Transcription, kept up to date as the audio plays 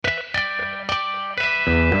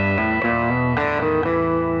I'm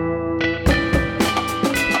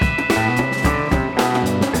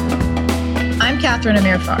Catherine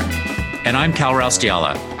Amirfar. And I'm Kal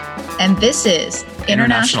Raustiala. And this is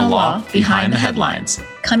International Law Behind the Headlines,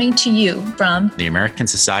 coming to you from the American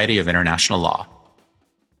Society of International Law.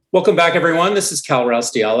 Welcome back, everyone. This is Kal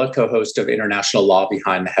Raustiala, co-host of International Law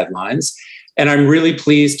Behind the Headlines. And I'm really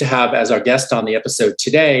pleased to have as our guest on the episode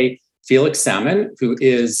today, Felix Salmon, who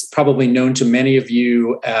is probably known to many of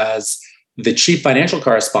you as the chief financial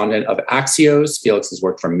correspondent of Axios. Felix has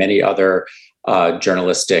worked for many other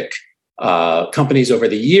journalistic companies over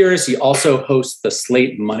the years. He also hosts the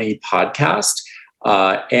Slate Money podcast,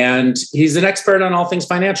 and he's an expert on all things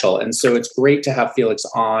financial. And so it's great to have Felix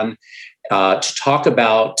on to talk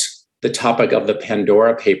about the topic of the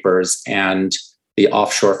Pandora Papers and the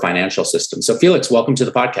offshore financial system. So Felix, welcome to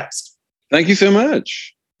the podcast. Thank you so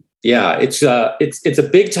much. Yeah, it's a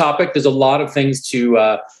big topic. There's a lot of things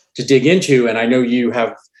to dig into, and I know you've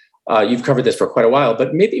covered this for quite a while.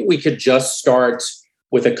 But maybe we could just start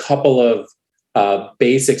with a couple of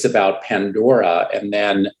basics about Pandora, and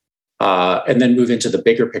then move into the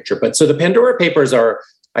bigger picture. But so the Pandora Papers are,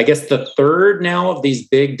 I guess, the third now of these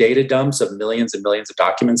big data dumps of millions and millions of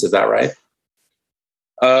documents. Is that right?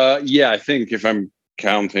 Yeah, I think if I'm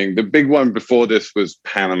counting, the big one before this was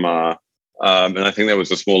Panama. And I think there was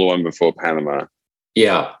a smaller one before Panama.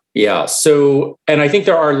 Yeah. So, and I think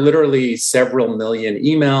there are literally several million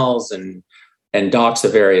emails and docs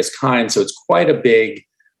of various kinds. So it's quite a big...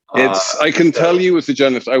 I can tell you as a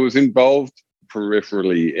journalist, I was involved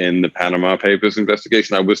peripherally in the Panama Papers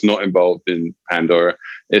investigation. I was not involved in Pandora.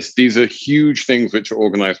 These are huge things which are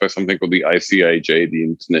organized by something called the ICIJ, the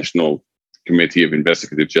International Committee of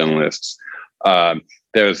Investigative Journalists.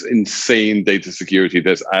 There's insane data security.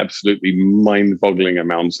 There's absolutely mind-boggling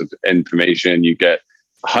amounts of information. You get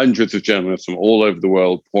hundreds of journalists from all over the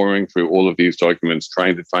world pouring through all of these documents,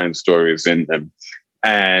 trying to find stories in them.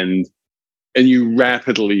 And you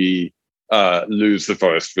rapidly lose the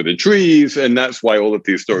forest for the trees. And that's why all of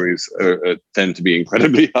these stories tend to be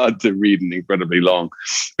incredibly hard to read and incredibly long,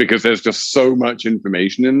 because there's just so much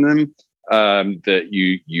information in them that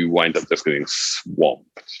you wind up just getting swamped.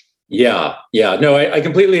 Yeah. No, I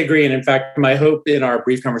completely agree. And in fact, my hope in our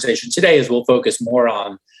brief conversation today is we'll focus more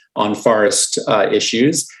on forest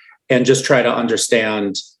issues and just try to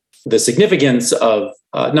understand the significance of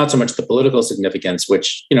not so much the political significance,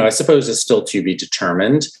 which, I suppose is still to be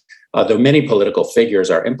determined, though many political figures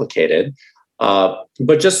are implicated,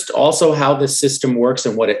 but just also how the system works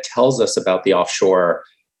and what it tells us about the offshore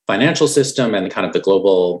financial system and kind of the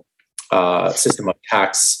global system of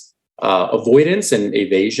tax avoidance and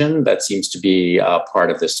evasion that seems to be part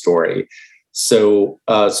of this story. So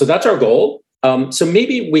that's our goal. So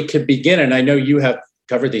maybe we could begin, and I know you have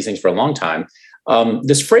covered these things for a long time.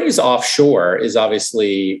 This phrase offshore is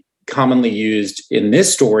obviously commonly used in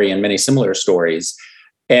this story and many similar stories.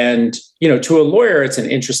 And, to a lawyer, it's an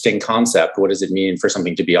interesting concept. What does it mean for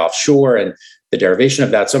something to be offshore and the derivation of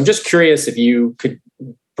that? So I'm just curious if you could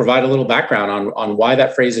provide a little background on why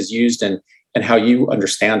that phrase is used and how you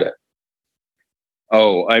understand it.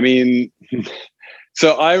 Oh, I mean,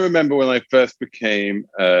 so I remember when I first became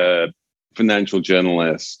a financial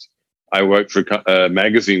journalist, I worked for a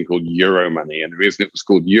magazine called Euromoney, and the reason it was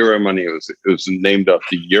called Euromoney it was named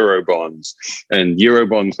after Eurobonds, and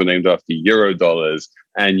Eurobonds were named after Eurodollars,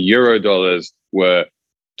 and Eurodollars were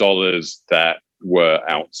dollars that were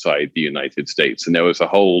outside the United States, and there was a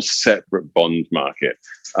whole separate bond market,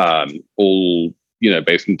 all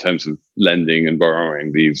based in terms of lending and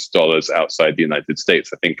borrowing these dollars outside the United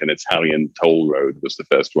States. I think an Italian toll road was the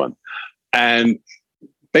first one, and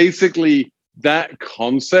basically, that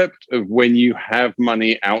concept of when you have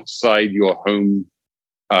money outside your home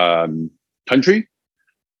country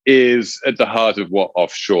is at the heart of what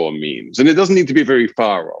offshore means. And it doesn't need to be very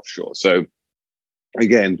far offshore. So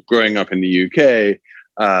again, growing up in the UK,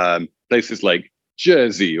 places like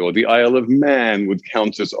Jersey or the Isle of Man would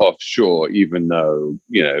count as offshore, even though,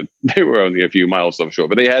 they were only a few miles offshore.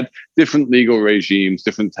 But they had different legal regimes,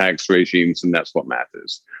 different tax regimes, and that's what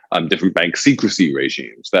matters. Different bank secrecy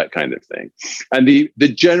regimes, that kind of thing. And the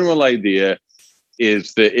general idea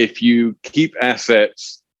is that if you keep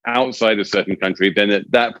assets outside a certain country, then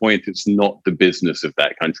at that point, it's not the business of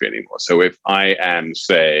that country anymore. So if I am,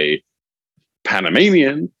 say,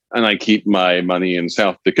 Panamanian, and I keep my money in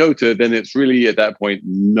South Dakota, then it's really at that point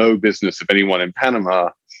no business of anyone in Panama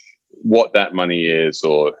what that money is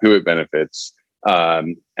or who it benefits.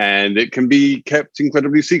 And it can be kept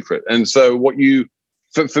incredibly secret. And so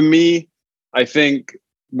for me, I think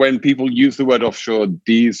when people use the word offshore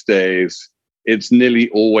these days, it's nearly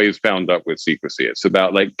always bound up with secrecy. It's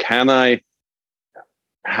about like, can I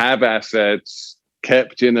have assets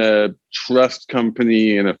kept in a trust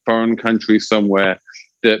company in a foreign country somewhere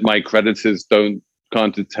that my creditors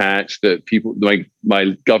can't attach, that people like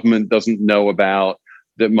my government doesn't know about,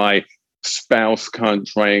 that my spouse can't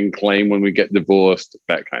try and claim when we get divorced,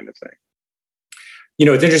 that kind of thing.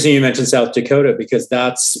 It's interesting you mentioned South Dakota, because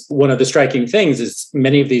that's one of the striking things is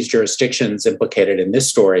many of these jurisdictions implicated in this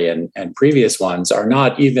story and previous ones are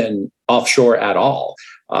not even offshore at all.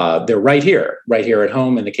 They're right here at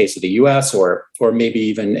home in the case of the US, or maybe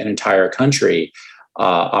even an entire country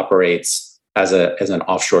operates as an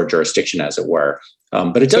offshore jurisdiction, as it were.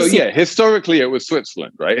 But it does. Historically, it was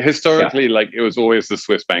Switzerland, right? Historically, like it was always the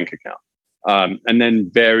Swiss bank account. And then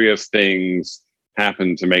various things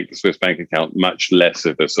happened to make the Swiss bank account much less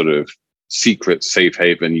of a sort of secret safe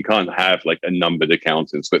haven. You can't have like a numbered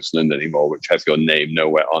account in Switzerland anymore, which has your name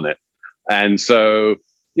nowhere on it. And so,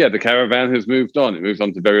 the caravan has moved on. It moved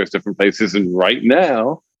on to various different places. And right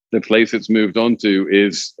now, the place it's moved on to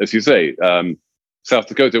is, as you say, South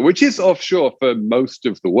Dakota, which is offshore for most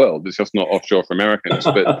of the world. It's just not offshore for Americans,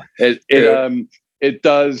 but it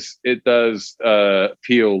does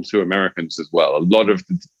appeal to Americans as well. A lot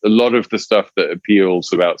of the stuff that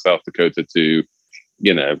appeals about South Dakota to,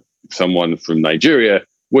 someone from Nigeria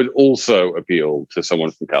would also appeal to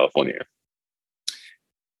someone from California.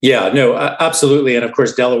 Yeah, no, absolutely. And of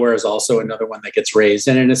course, Delaware is also another one that gets raised.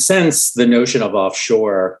 And in a sense, the notion of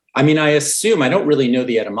offshore, I don't really know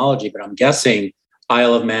the etymology, but I'm guessing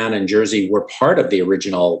Isle of Man and Jersey were part of the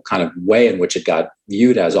original kind of way in which it got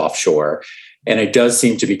viewed as offshore. And it does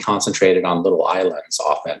seem to be concentrated on little islands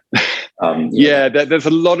often. There's a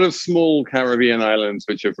lot of small Caribbean islands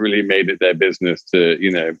which have really made it their business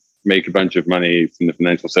to, make a bunch of money from the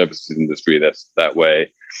financial services industry that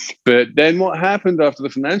way. But then what happened after the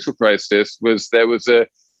financial crisis was there was a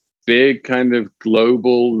big kind of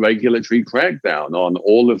global regulatory crackdown on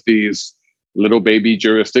all of these little baby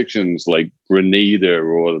jurisdictions like Grenada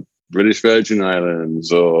or British Virgin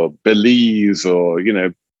Islands or Belize or,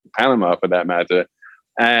 Panama for that matter.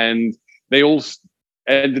 And they all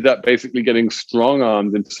ended up basically getting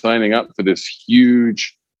strong-armed and signing up for this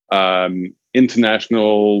huge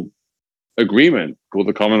international agreement called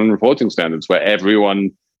the Common Reporting Standards, where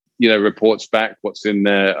everyone, reports back what's in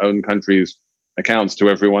their own country's accounts to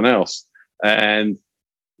everyone else. And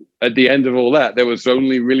at the end of all that, there was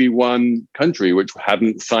only really one country which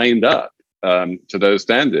hadn't signed up to those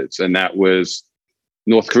standards, and that was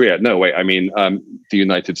North Korea. The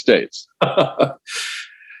United States.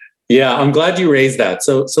 Yeah, I'm glad you raised that.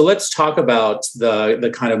 So let's talk about the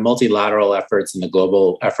kind of multilateral efforts and the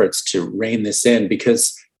global efforts to rein this in,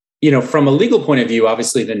 because, from a legal point of view,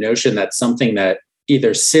 obviously the notion that something that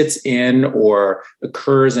either sits in or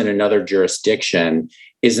occurs in another jurisdiction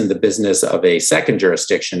is in the business of a second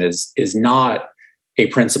jurisdiction is not a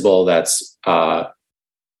principle that's, I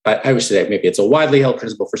would say maybe it's a widely held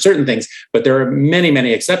principle for certain things, but there are many,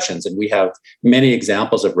 many exceptions. And we have many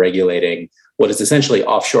examples of regulating what is essentially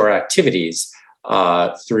offshore activities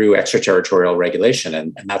through extraterritorial regulation.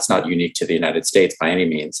 And that's not unique to the United States by any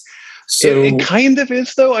means. So it kind of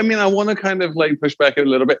is, though. I want to kind of like push back a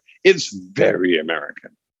little bit. It's very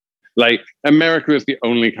American. Like, America is the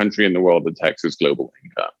only country in the world that taxes global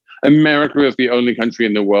income. America is the only country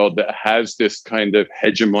in the world that has this kind of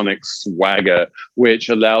hegemonic swagger, which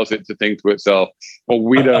allows it to think to itself, well,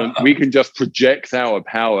 we can just project our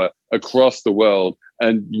power across the world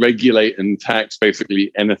and regulate and tax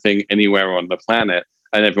basically anything anywhere on the planet.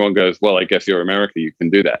 And everyone goes, well, I guess you're America, you can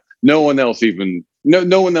do that. No one else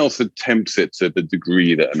attempts it to the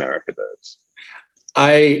degree that America does.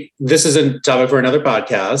 This is a topic for another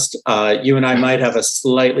podcast. You and I might have a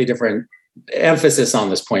slightly different emphasis on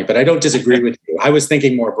this point, but I don't disagree with you. I was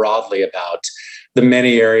thinking more broadly about the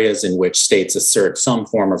many areas in which states assert some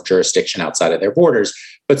form of jurisdiction outside of their borders.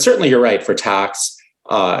 But certainly you're right, for tax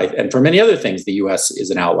and for many other things, the US is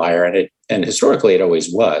an outlier, and historically it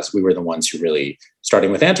always was. We were the ones who really,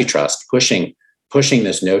 starting with antitrust, pushing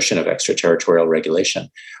this notion of extraterritorial regulation.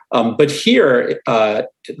 But here, the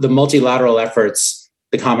multilateral efforts,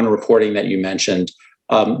 the common reporting that you mentioned,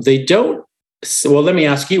 they don't. Well, let me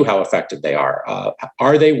ask you how effective they are.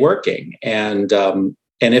 Are they working? And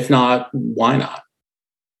if not, why not?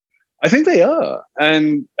 I think they are,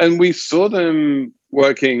 and we saw them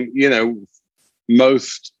working.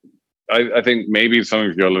 I think maybe some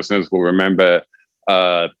of your listeners will remember,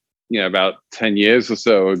 about 10 years or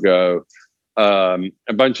so ago,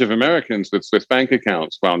 a bunch of Americans with Swiss bank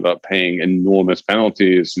accounts wound up paying enormous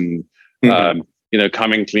penalties and,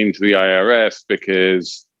 coming clean to the IRS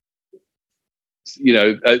because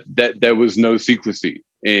that there was no secrecy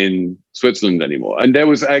in Switzerland anymore. And there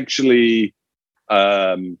was actually,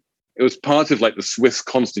 it was part of like the Swiss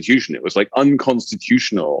constitution. It was like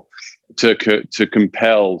unconstitutional to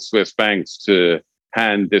compel Swiss banks to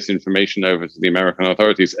hand this information over to the American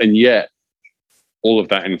authorities. And yet all of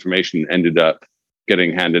that information ended up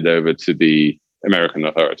getting handed over to the American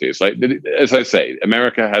authorities. Like, as I say,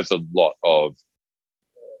 America has a lot of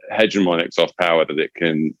hegemonic soft power that it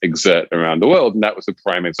can exert around the world. And that was a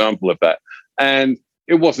prime example of that. And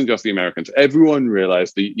it wasn't just the Americans. Everyone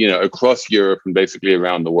realized that, across Europe and basically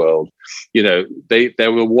around the world,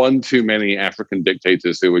 there were one too many African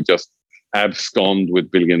dictators who would just abscond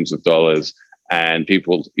with billions of dollars, and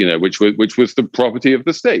people, which was the property of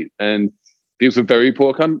the state. And these were very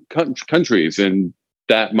poor countries, and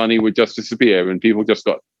that money would just disappear, and people just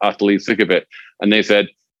got utterly sick of it. And they said,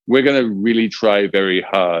 we're going to really try very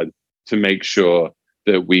hard to make sure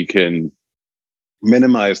that we can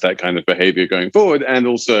minimize that kind of behavior going forward, and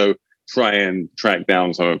also try and track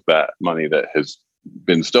down some of that money that has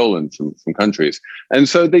been stolen from countries. And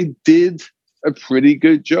so they did a pretty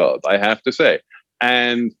good job, I have to say.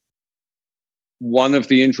 And one of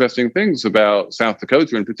the interesting things about South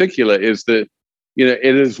Dakota in particular is that,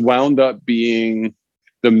 it has wound up being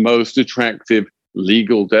the most attractive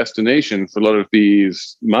legal destination for a lot of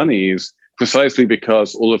these monies, precisely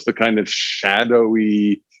because all of the kind of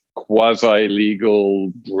shadowy,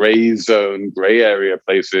 quasi-legal, gray area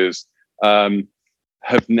places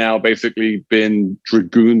have now basically been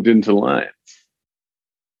dragooned into line.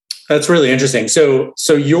 That's really interesting. So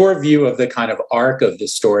your view of the kind of arc of the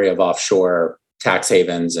story of offshore tax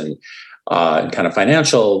havens and kind of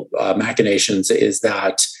financial machinations is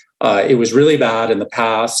that it was really bad in the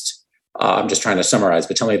past. I'm just trying to summarize,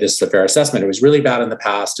 but tell me this is a fair assessment. It was really bad in the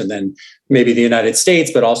past, and then maybe the United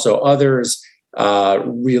States, but also others,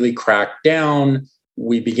 really cracked down.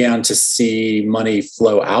 We began to see money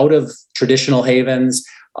flow out of traditional havens.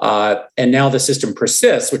 And now the system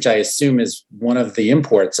persists, which I assume is one of the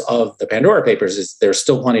imports of the Pandora Papers, is there's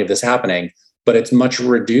still plenty of this happening, but it's much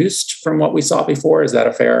reduced from what we saw before. Is that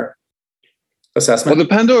a fair assessment? Well, the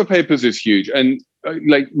Pandora Papers is huge. And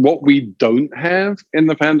like what we don't have in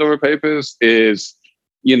the Pandora Papers is,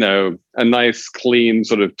 a nice clean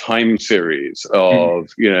sort of time series of,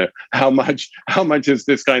 how much is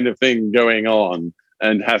this kind of thing going on,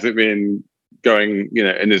 and has it been going,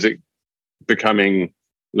 and is it becoming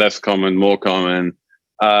less common, more common?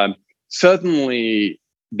 Certainly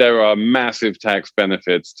there are massive tax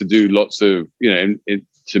benefits to do lots of,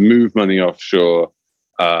 to move money offshore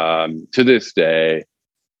to this day,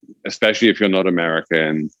 especially if you're not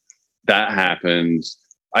American. That happens.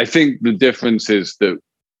 I think the difference is that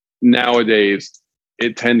nowadays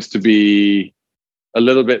it tends to be a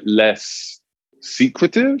little bit less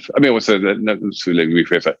secretive. I mean, let me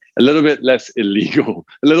rephrase that. A little bit less illegal,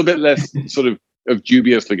 a little bit less sort of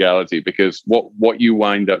dubious legality, because what you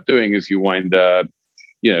wind up doing is you wind up,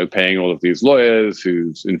 paying all of these lawyers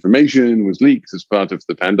whose information was leaked as part of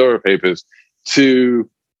the Pandora Papers to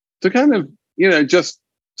kind of, just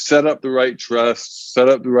set up the right trusts, set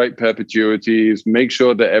up the right perpetuities, make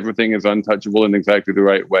sure that everything is untouchable in exactly the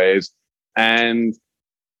right ways, and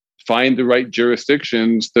find the right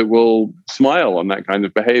jurisdictions that will smile on that kind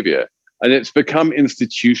of behavior. And it's become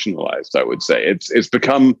institutionalized, I would say. It's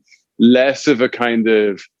become less of a kind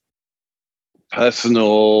of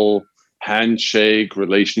personal handshake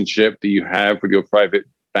relationship that you have with your private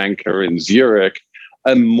banker in Zurich,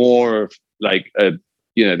 and more of like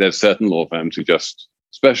there's certain law firms who just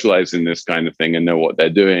specialize in this kind of thing and know what they're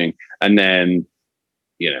doing. And then,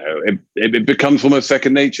 it becomes almost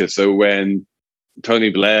second nature. So when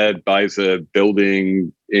Tony Blair buys a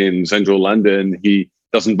building in central London, he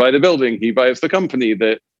doesn't buy the building, he buys the company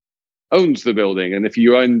that owns the building. And if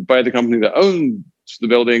you buy the company that owns the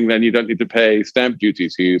building, then you don't need to pay stamp duty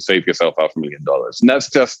to save yourself $500,000. And that's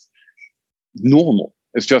just normal.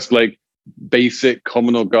 It's just like basic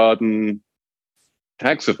communal garden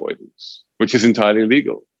tax avoidance, which is entirely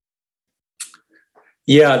legal.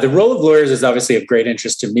 Yeah, the role of lawyers is obviously of great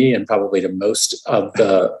interest to me and probably to most of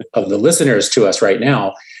the listeners to us right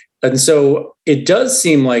now. And so it does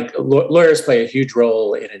seem like lawyers play a huge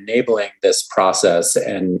role in enabling this process.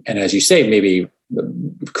 And as you say, maybe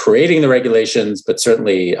creating the regulations, but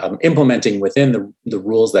certainly implementing within the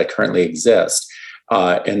rules that currently exist.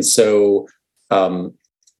 And so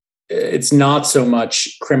it's not so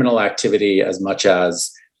much criminal activity as much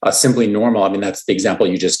as simply normal. I mean, that's the example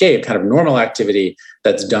you just gave, kind of normal activity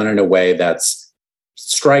that's done in a way that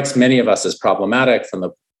strikes many of us as problematic from the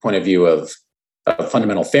point of view of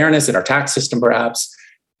fundamental fairness in our tax system, perhaps.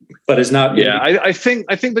 but is not. Yeah, I think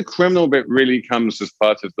the criminal bit really comes as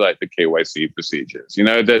part of like the KYC procedures. You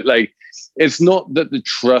know, that like it's not that the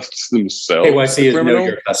trusts themselves. KYC is know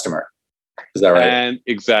your customer. Is that right? And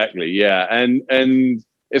exactly, yeah, and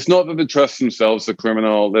it's not that the trusts themselves are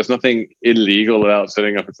criminal. There's nothing illegal about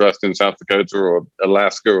setting up a trust in South Dakota or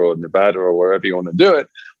Alaska or Nevada or wherever you want to do it.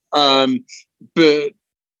 But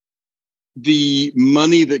the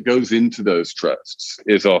money that goes into those trusts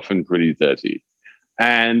is often pretty dirty.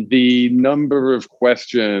 And the number of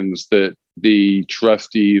questions that the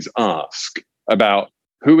trustees ask about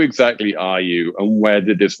who exactly are you and where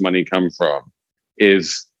did this money come from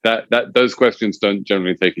is that those questions don't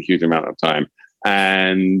generally take a huge amount of time.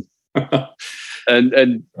 And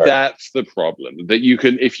and that's the problem, that you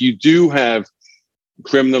can, if you do have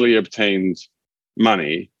criminally obtained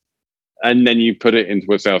money and then you put it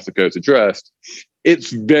into a South Dakota trust,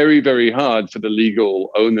 it's very, very hard for the legal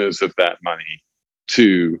owners of that money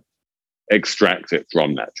to extract it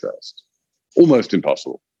from that trust. Almost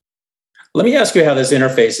impossible. Let me ask you how this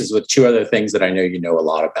interfaces with two other things that I know you know a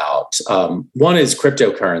lot about. One is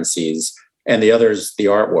cryptocurrencies and the other is the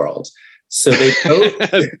art world. So they both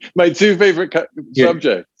my two favorite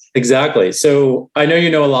subjects. Exactly. So I know you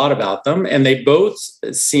know a lot about them, and they both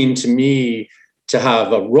seem to me to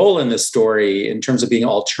have a role in this story in terms of being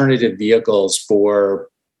alternative vehicles for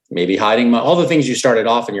maybe hiding all the things you started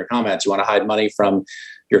off in your comments. You want to hide money from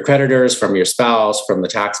your creditors, from your spouse, from the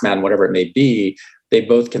tax man, whatever it may be. They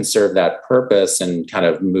both can serve that purpose and kind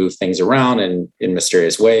of move things around in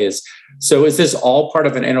mysterious ways. So is this all part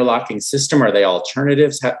of an interlocking system? Are they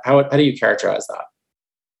alternatives? How do you characterize that?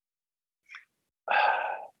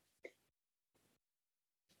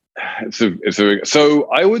 So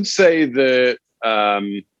I would say that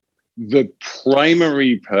the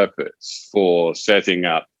primary purpose for setting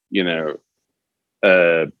up,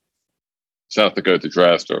 South Dakota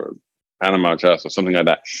Trust or Panama Trust or something like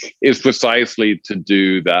that is precisely to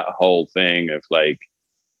do that whole thing of like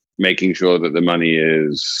making sure that the money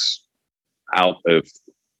is out of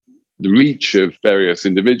the reach of various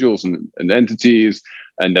individuals and entities,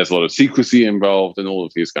 and there's a lot of secrecy involved and all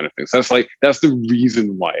of these kind of things. That's the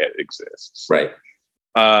reason why it exists. Right.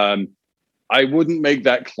 I wouldn't make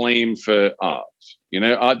that claim for art.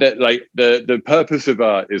 Art that like the purpose of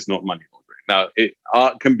art is not money laundering. Now,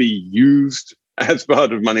 art can be used as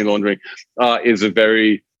part of money laundering. Is a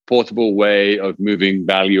very portable way of moving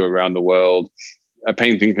value around the world. A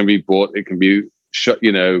painting can be bought. It can be shut,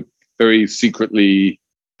 very secretly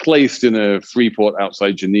placed in a free port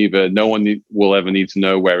outside Geneva. No one will ever need to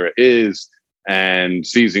know where it is. And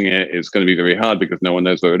seizing it is going to be very hard because no one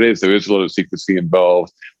knows where it is. There is a lot of secrecy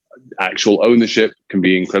involved. Actual ownership can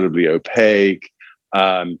be incredibly opaque.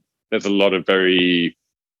 There's a lot of very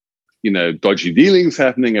dodgy dealings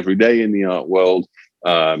happening every day in the art world.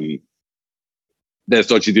 There's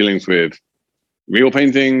dodgy dealings with real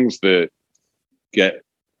paintings that get,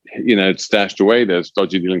 stashed away. There's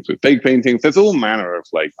dodgy dealings with fake paintings. There's all manner of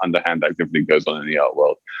like underhand activity goes on in the art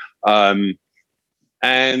world.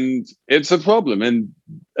 And it's a problem. And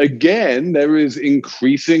again, there is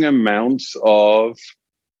increasing amounts of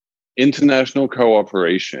international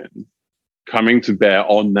cooperation coming to bear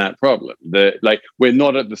on that problem. We're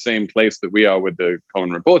not at the same place that we are with the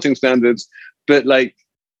common reporting standards, but like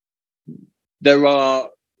there are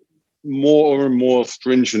more and more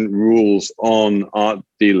stringent rules on art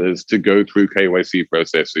dealers to go through KYC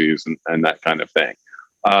processes and that kind of thing.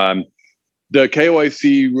 The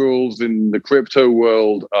KYC rules in the crypto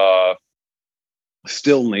world are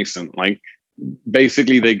still nascent. Like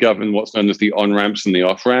basically they govern what's known as the on-ramps and the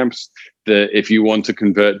off-ramps. That if you want to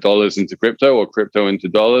convert dollars into crypto or crypto into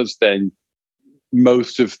dollars, then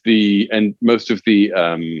most of the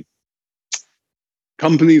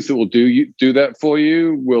companies that will do that for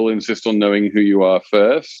you will insist on knowing who you are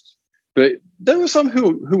first. But there are some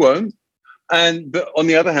who won't. But on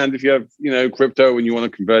the other hand, if you have crypto and you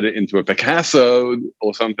want to convert it into a Picasso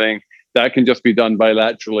or something, that can just be done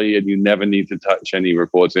bilaterally, and you never need to touch any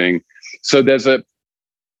reporting. So there's a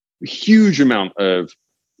huge amount of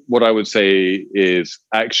what I would say is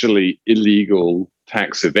actually illegal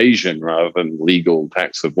tax evasion rather than legal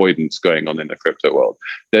tax avoidance going on in the crypto world.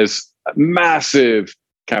 There's massive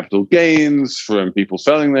capital gains from people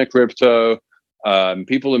selling their crypto.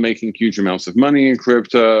 People are making huge amounts of money in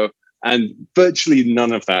crypto, and virtually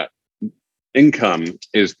none of that income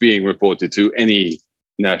is being reported to any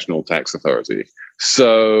national tax authority.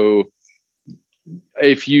 So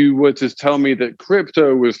if you were to tell me that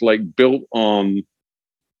crypto was like built on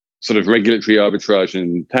sort of regulatory arbitrage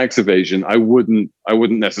and tax evasion, I wouldn't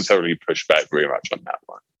necessarily push back very much on that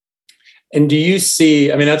one. And do you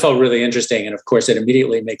see, I mean, that's all really interesting. And of course, it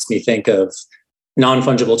immediately makes me think of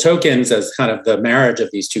non-fungible tokens as kind of the marriage of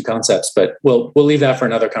these two concepts, but we'll leave that for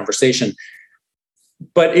another conversation.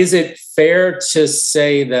 But is it fair to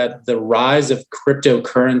say that the rise of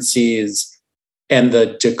cryptocurrencies and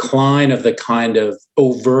the decline of the kind of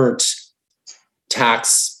overt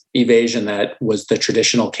tax evasion that was the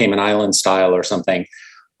traditional Cayman Island style or something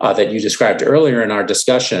that you described earlier in our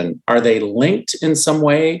discussion, are they linked in some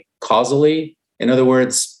way causally? In other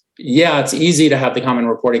words, yeah, it's easy to have the common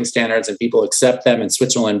reporting standards and people accept them, and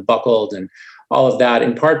Switzerland buckled and all of that,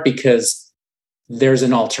 in part because there's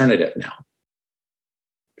an alternative now.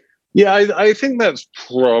 Yeah, I think that's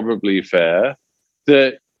probably fair.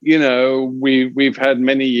 That, you know, we've had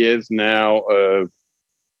many years now of,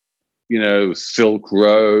 you know, Silk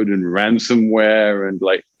Road and ransomware and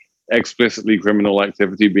like explicitly criminal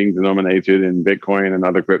activity being denominated in Bitcoin and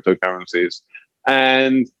other cryptocurrencies.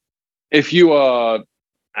 And if you are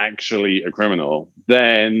actually a criminal,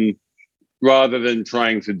 then rather than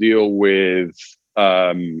trying to deal with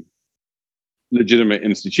legitimate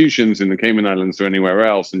institutions in the Cayman Islands or anywhere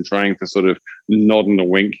else and trying to sort of nod and a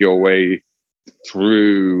wink your way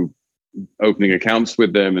through opening accounts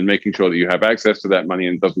with them and making sure that you have access to that money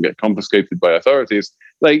and it doesn't get confiscated by authorities,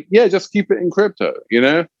 like, yeah, just keep it in crypto, you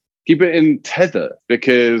know? Keep it in Tether,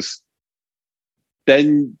 because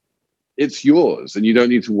then it's yours and you don't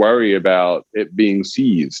need to worry about it being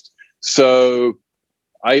seized. So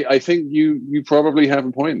I think you probably have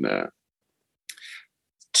a point there.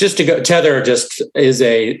 Just to go, Tether just is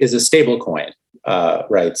a stable coin,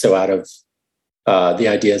 right? So out of the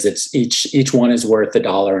idea is it's each one is worth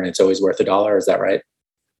 $1 and it's always worth $1. Is that right?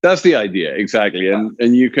 That's the idea, exactly.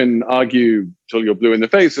 And you can argue till you're blue in the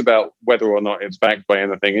face about whether or not it's backed by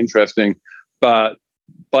anything interesting, but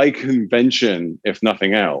by convention, if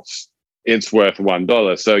nothing else, it's worth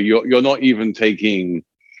 $1. So you're not even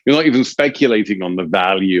speculating on the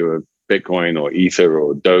value of Bitcoin or Ether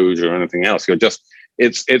or Doge or anything else. You're just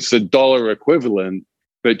it's a dollar equivalent,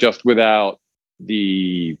 but just without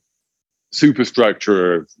the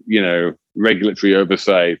superstructure of, you know, regulatory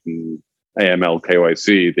oversight and AML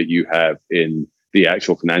KYC that you have in the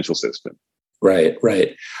actual financial system. Right.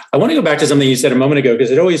 I want to go back to something you said a moment ago, because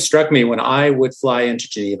it always struck me when I would fly into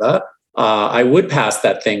Geneva, I would pass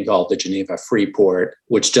that thing called the Geneva Freeport,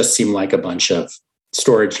 which just seemed like a bunch of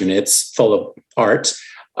storage units full of art.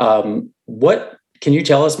 What can you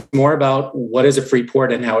tell us more about what is a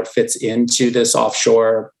Freeport and how it fits into this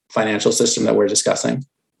offshore financial system that we're discussing?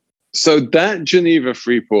 So that Geneva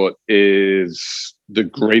Freeport is the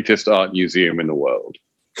greatest art museum in the world.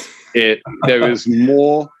 There is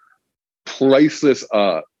more priceless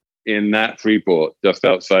art in that Freeport just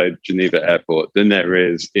outside Geneva Airport than there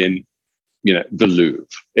is in, you know, the Louvre.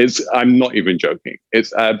 I'm not even joking.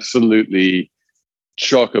 It's absolutely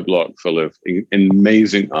chock-a-block full of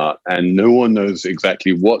amazing art, and no one knows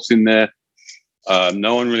exactly what's in there.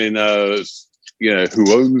 No one really knows, you know,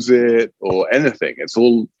 who owns it or anything. It's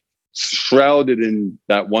all shrouded in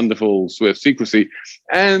that wonderful Swiss secrecy,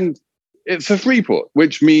 and it's a Freeport,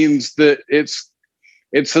 which means that it's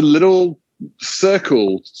a little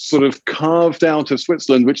circle sort of carved out of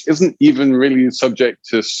Switzerland, which isn't even really subject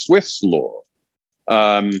to Swiss law.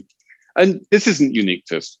 And this isn't unique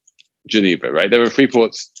to Geneva, right? There are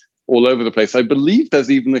Freeports all over the place. I believe there's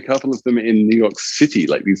even a couple of them in New York City,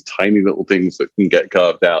 like these tiny little things that can get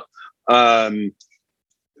carved out.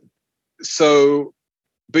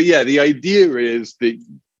 But yeah, the idea is that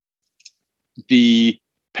the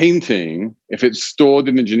painting, if it's stored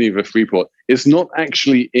in the Geneva Freeport, is not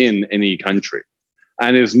actually in any country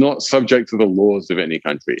and is not subject to the laws of any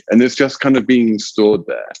country. And it's just kind of being stored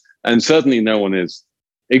there. And certainly no one is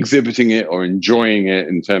exhibiting it or enjoying it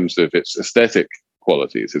in terms of its aesthetic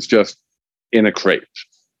qualities. It's just in a crate.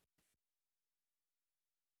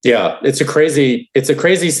 Yeah, it's a crazy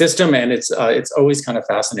system, and it's always kind of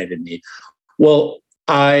fascinated me. Well,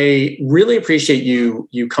 I really appreciate you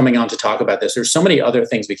coming on to talk about this. There's so many other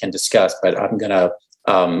things we can discuss, but I'm gonna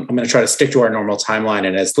try to stick to our normal timeline.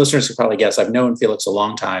 And as listeners can probably guess, I've known Felix a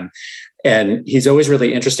long time, and he's always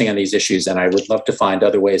really interesting on these issues. And I would love to find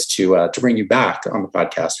other ways to bring you back on the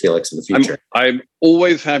podcast, Felix, in the future. I'm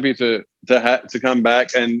always happy to come back,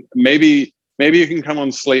 and maybe you can come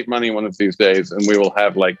on Slate Money one of these days, and we will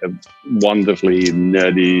have like a wonderfully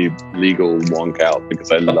nerdy legal wonk out,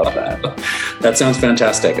 because I love that. That sounds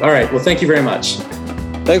fantastic. All right. Well, thank you very much.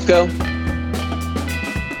 Thanks, Cal.